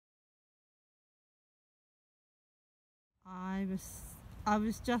I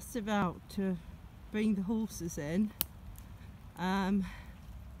was just about to bring the horses in, and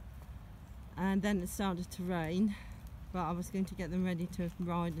then it started to rain, but I was going to get them ready to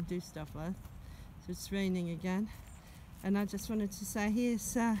ride and do stuff with. So it's raining again, and I just wanted to say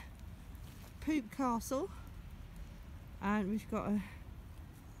here's Poop Castle, and we've got a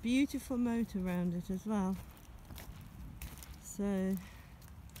beautiful moat around it as well. So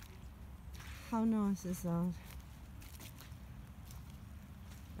how nice is that?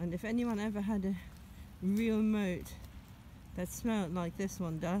 And if anyone ever had a real moat that smelled like this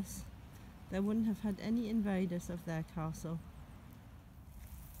one does, they wouldn't have had any invaders of their castle.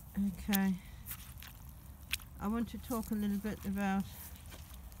 Okay, I want to talk a little bit about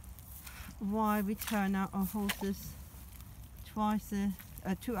why we turn out our horses 2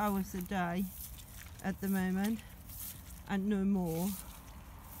 hours a day at the moment, and no more.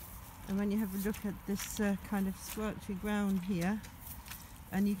 And when you have a look at this kind of squelchy ground here,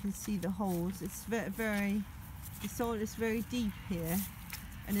 and you can see the holes, it's the soil is very deep here,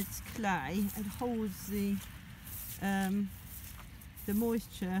 and it's clay. It holds the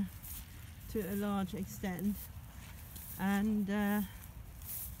moisture to a large extent, and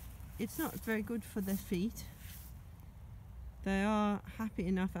it's not very good for their feet. They are happy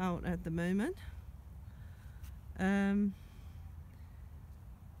enough out at the moment.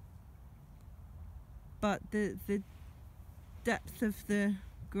 But the depth of the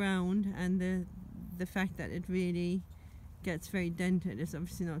ground and the fact that it really gets very dented is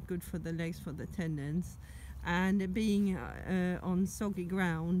obviously not good for the legs, for the tendons, and it being on soggy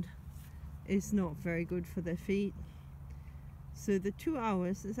ground is not very good for their feet. So the 2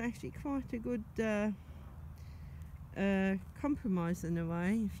 hours is actually quite a good compromise in a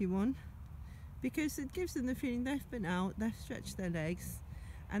way, if you want, because it gives them the feeling they've been out, they've stretched their legs,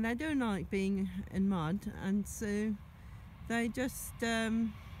 and they don't like being in mud, and so they just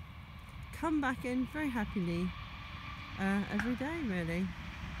come back in very happily every day, really.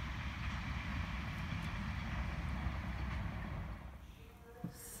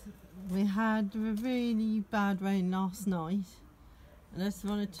 We had a really bad rain last night, and I just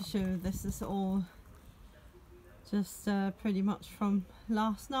wanted to show this is all just pretty much from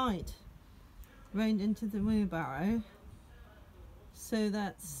last night. Rained into the wheelbarrow, so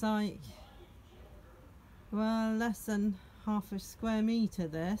that's like, well, less than half a square metre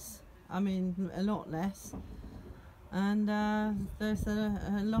this, I mean a lot less, and there's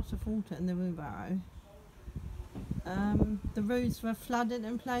a lot of water in the wheelbarrow. The roads were flooded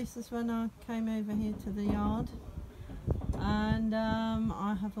in places when I came over here to the yard, and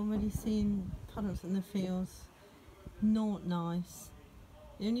I have already seen puddles in the fields. Not nice.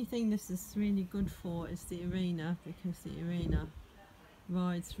 The only thing this is really good for is the arena, because the arena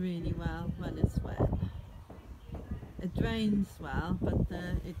rides really well when it's wet. It drains well, but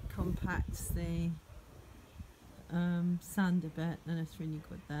it compacts the sand a bit, and it's really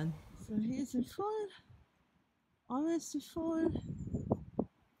good then. So here's almost a full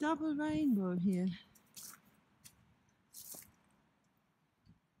double rainbow here.